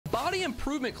Body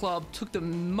Improvement Club took the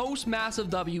most massive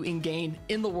W in game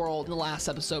in the world in the last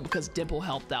episode because Dimple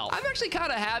helped out. I'm actually kind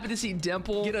of happy to see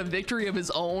Dimple get a victory of his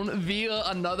own via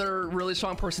another really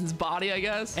strong person's body, I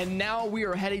guess. And now we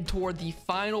are heading toward the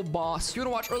final boss. If you want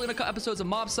to watch early episodes of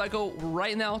Mob Psycho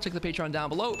right now, check the Patreon down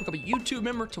below. Become a YouTube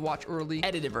member to watch early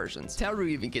edited versions. Taru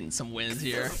even getting some wins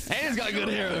here. And he's got good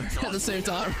hair at the same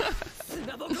time.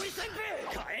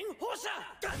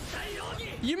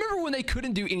 You remember when they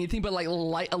couldn't do anything but like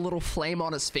light a little flame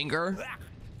on his finger?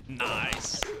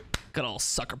 Nice. Good old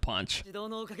sucker punch.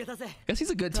 Guess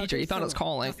he's a good teacher. He found his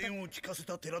calling. Didn't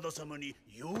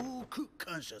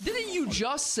you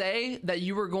just say that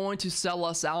you were going to sell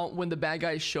us out when the bad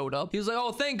guys showed up? He was like,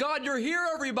 oh, thank God you're here,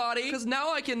 everybody, because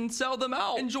now I can sell them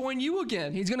out and join you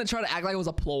again. He's gonna try to act like it was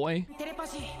a ploy.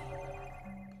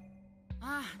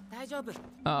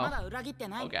 Oh,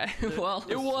 okay. Well,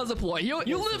 it was a ploy. You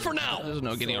live for now. There's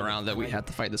no getting around that we had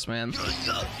to fight this man.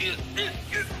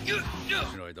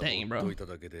 Dang, bro.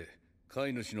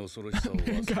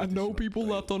 Got no people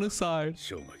left on his side.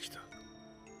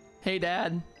 Hey,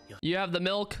 Dad. You have the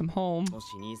milk. I'm home.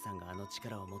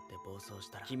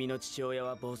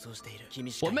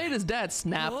 What made his dad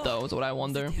snap, though, is what I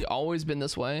wonder. He's always been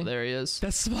this way. There he is.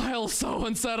 That smile's so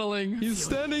unsettling. He's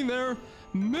standing there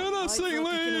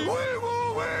menacingly.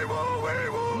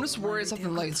 I'm just worried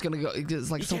something like it's gonna go. It's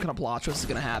like some kind of plot twist is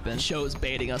gonna happen. The show is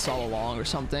baiting us all along or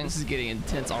something. This is getting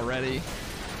intense already.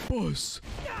 Boss.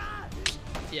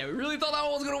 Yeah, we really thought that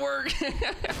one was gonna work.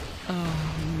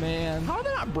 Oh man, how are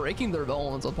they not breaking their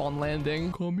bones upon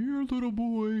landing? Come here, little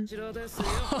boy.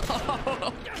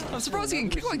 I'm surprised he can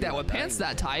kick like that with pants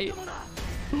that tight.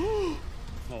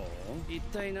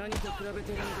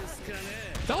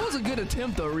 That was a good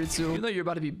attempt though, Ritsu. Even though you're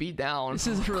about to be beat down, this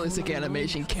is really sick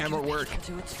animation, camera work. He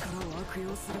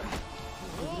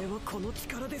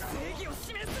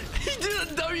did a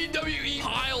WWE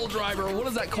pile driver. What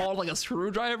is that called? Like a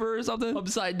screwdriver or something?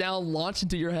 Upside down, launch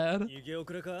into your head.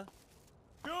 Look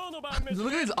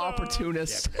at these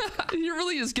opportunists. You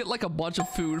really just get like a bunch of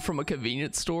food from a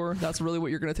convenience store. That's really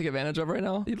what you're gonna take advantage of right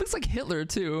now. He looks like Hitler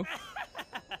too.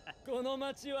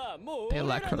 They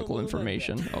lack critical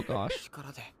information. Oh gosh.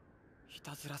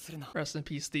 Rest in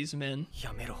peace, these men.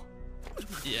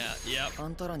 Yeah, yep.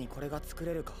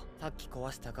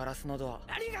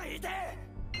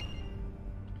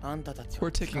 We're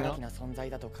ticking up.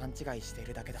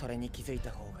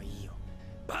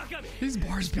 These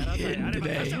bars be hidden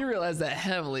today. You realize that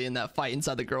heavily in that fight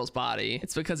inside the girl's body.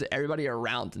 It's because of everybody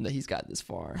around him that he's got this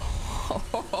far.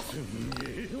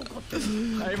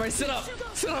 Everybody sit up.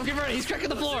 Sit up, get ready. He's cracking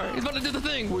the floor. He's about to do the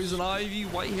thing. Poison Ivy,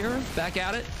 white hair. Back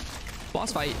at it.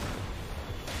 Boss fight.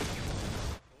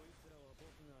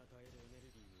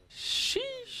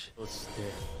 Sheesh.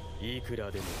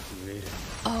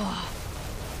 Oh.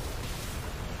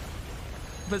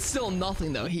 But still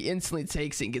nothing though. He instantly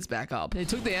takes it and gets back up. They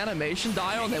took the animation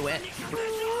dial and they went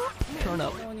turn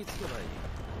up.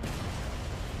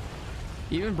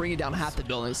 Even bringing down half the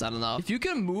building is not enough. If you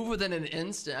can move within an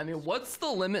instant, I mean, what's the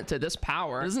limit to this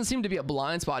power? It doesn't seem to be a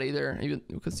blind spot either, even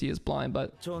because he is blind,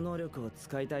 but it's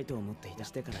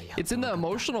in the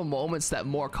emotional moments that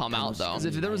more come out though. Because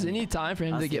if there was any time for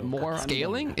him to get more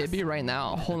scaling, it'd be right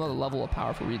now. A whole nother level of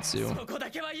power for Ritsu.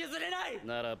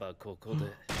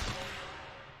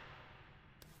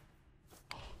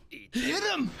 Hit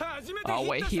him! Oh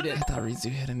wait, he did. I thought Ritsu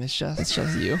hit him. It's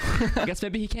just you. I guess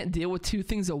maybe he can't deal with two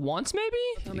things at once. Maybe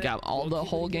you got all the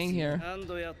whole gang here.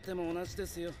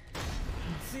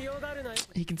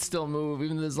 He can still move,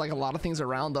 even though there's like a lot of things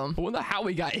around him. I wonder how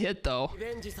he got hit though.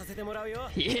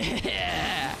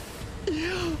 Yeah.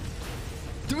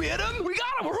 Do we hit him? We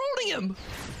got him. We're holding him.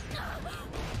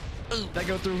 That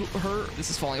go through her. This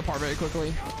is falling apart very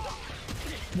quickly.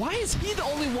 Why is he the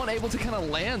only one able to kind of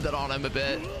land it on him a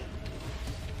bit?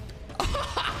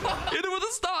 Hit him with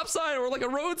a stop sign or like a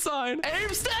road sign. Aim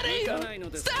steady!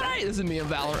 Steady! This is me and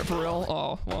Valorant for real.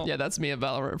 Oh, well, yeah, that's me and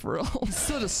Valorant for real. He's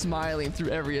still just smiling through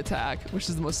every attack, which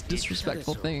is the most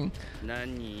disrespectful thing.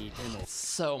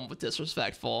 So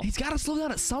disrespectful. He's got to slow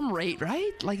down at some rate,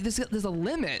 right? Like there's a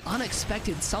limit.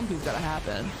 Unexpected something's got to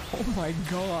happen. Oh my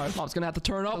god. Mom's gonna have to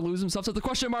turn up and lose himself to the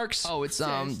question marks. Oh, it's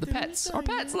the pets. Our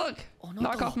pets, look.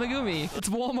 Knock off Megumi. It's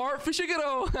Walmart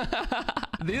Fushiguro.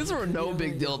 These were no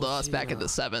big deal to us back in the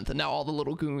 7th, and now all the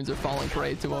little goons are falling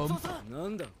prey to him.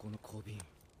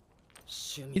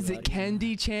 Is it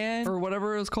Candy-chan or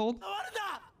whatever it was called?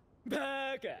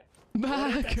 Back.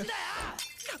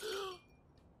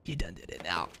 You done did it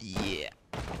now. Yeah.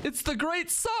 It's the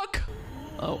great suck.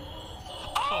 Oh.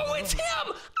 Oh, it's him!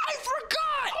 I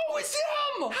forgot! Oh, it's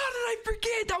him! How did I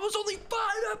forget? That was only 5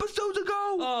 episodes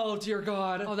ago. Oh, dear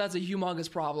God. Oh, that's a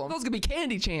humongous problem. That was gonna be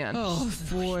Candy-chan. Oh,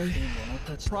 boy.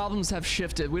 Problems have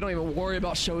shifted. We don't even worry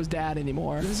about Show's dad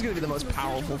anymore. This is gonna be the most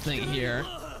powerful thing here.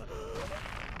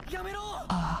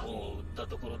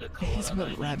 He's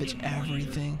gonna ravage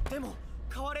everything.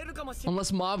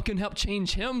 Unless Mob can help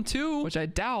change him too, which I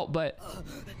doubt, but...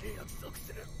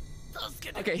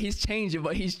 Okay, he's changing,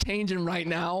 but he's changing right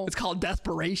now. It's called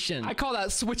desperation. I call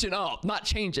that switching up, not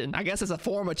changing. I guess it's a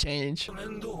form of change.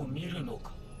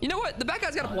 You know what? The bad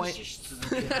guy's got a point.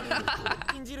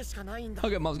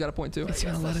 Okay, Mom's got a point too. Is he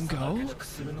gonna let him go?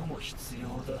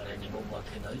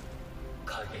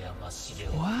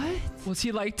 What? Was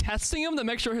he like testing him to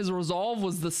make sure his resolve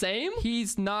was the same?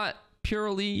 He's not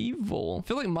purely evil. I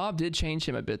feel like Mob did change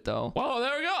him a bit though. Whoa,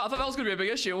 there we go. I thought that was gonna be a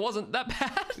big issue. It wasn't that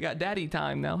bad. We got daddy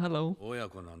time now. Hello.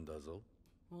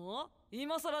 Yeah,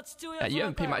 you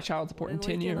haven't paid my child support in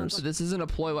 10 years. This isn't a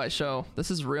ploy white show. This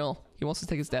is real. He wants to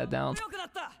take his dad down.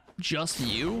 Just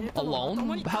you?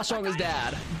 Alone? How strong is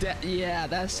dad? Yeah,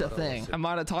 that's the thing. I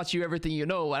might have taught you everything you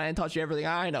know, but I didn't taught you everything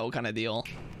I know kind of deal.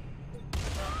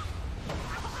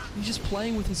 He's just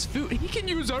playing with his food. He can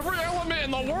use every element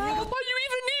in the world. Why do you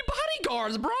even need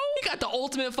bodyguards, bro? He got the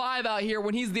ultimate 5 out here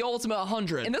when he's the ultimate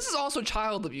 100. And this is also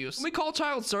child abuse. Can we call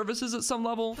child services at some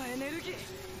level?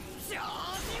 It's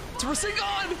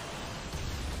Rasengan!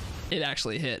 It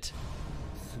actually hit.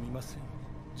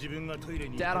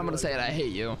 Dad, I'm gonna say it. I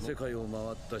hate you.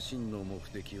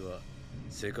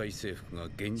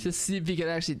 Just see if he could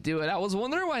actually do it. I was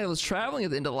wondering why he was traveling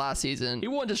at the end of the last season. He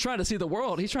wasn't just trying to see the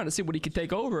world. He's trying to see what he could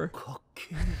take over.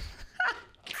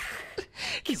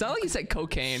 He sounded like he said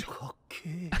cocaine.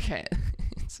 Okay.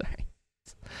 Sorry.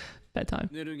 Bedtime.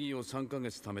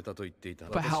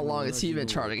 But how long has he been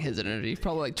charging his energy?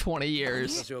 Probably like 20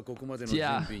 years.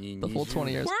 Yeah, the full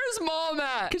 20 years. Where's Mom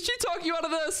at? Can she talk you out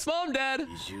of this? Mom, Dad.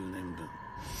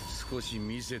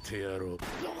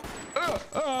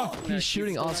 He's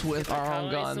shooting us with our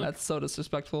own gun. That's so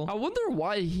disrespectful. I wonder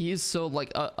why he's so like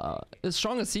as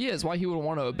strong as he is, why he would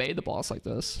want to obey the boss like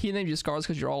this. He named you scars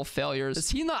because you're all failures. Is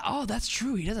he not? Oh, that's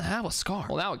true. He doesn't have a scar.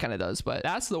 Well, now it kind of does, but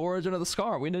that's the origin of the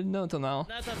scar. We didn't know until now.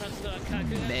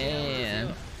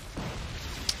 Man.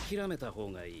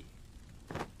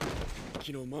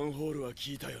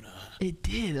 It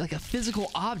did, like a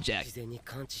physical object. You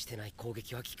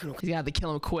have to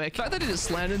kill him quick. The fact that he just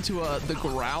slammed into the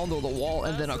ground or the wall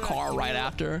and then a car right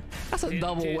after. That's a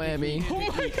double whammy. Oh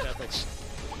my gosh.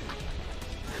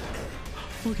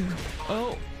 Okay.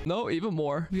 Oh, no, even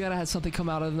more. We gotta have something come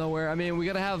out of nowhere. I mean, we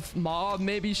gotta have Mob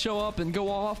maybe show up and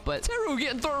go off, but Teru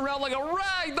getting thrown around like a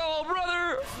rag doll,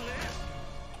 brother.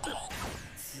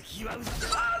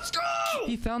 Let's go!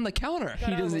 He found the counter.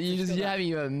 He doesn't. You haven't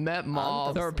even met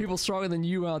Mob. There are people stronger than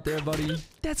you out there, buddy.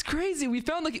 That's crazy. We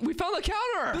found the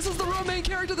counter. This is the real main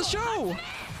character of the show.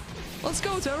 Let's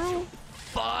go, Teru.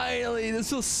 Finally,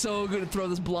 this feels so good to throw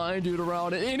this blind dude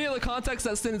around. In any other context,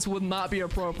 that sentence would not be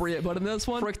appropriate, but in this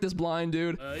one, frick this blind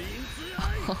dude. Oh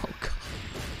god.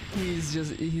 He's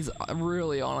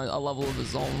really on a level of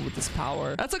his own with this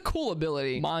power. That's a cool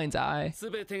ability. Mind's eye.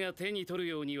 Look at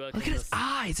his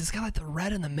eyes. It's got like the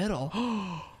red in the middle.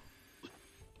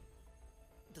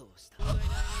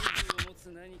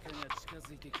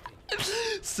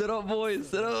 Sit up, boys.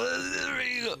 Sit up.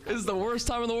 It's the worst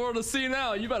time in the world to see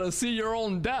now. You better see your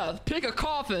own death. Pick a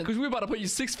coffin, because we're about to put you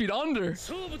 6 feet under.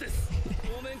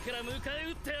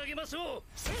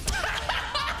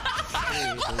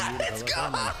 Let's go!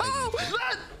 Let's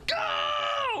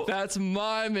go! That's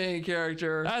my main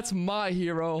character. That's my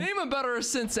hero. Name a better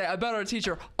sensei, a better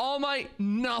teacher. All Might,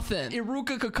 nothing.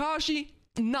 Iruka Kakashi,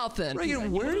 nothing. Reagan,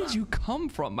 where did you come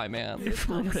from, my man? If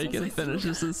Reagan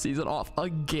finishes this season off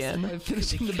again by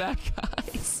finishing the bad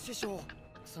guys.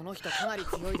 Oh my God.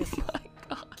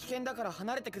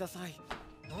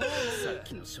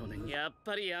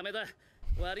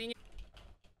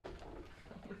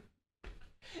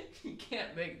 You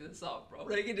can't make this up, bro.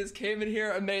 Reagan just came in here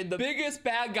and made the biggest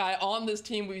bad guy on this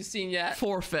team we've seen yet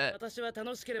forfeit. That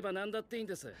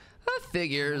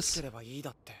figures.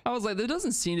 I was like, there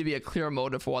doesn't seem to be a clear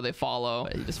motive for why they follow.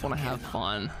 You just want to have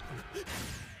fun.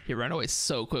 He ran away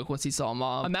so quick once he saw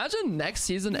Mom. Imagine next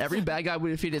season, every bad guy we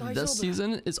defeated this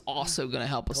season is also going to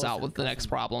help us out with the next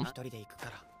problem.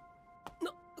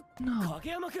 No,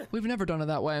 we've never done it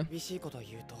that way.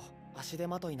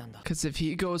 Because if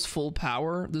he goes full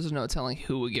power, there's no telling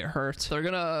who would get hurt. They're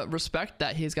gonna respect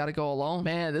that he's got to go alone.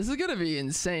 Man, this is gonna be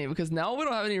insane because now we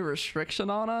don't have any restriction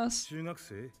on us.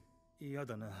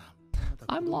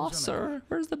 I'm lost, sir.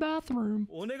 Where's the bathroom?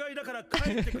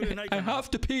 I have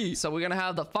to pee. So we're gonna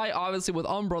have the fight, obviously, with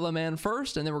Umbrella Man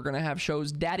first, and then we're gonna have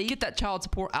Shou's daddy get that child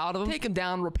support out of him, take him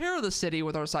down, repair the city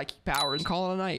with our psychic powers, and call it a night.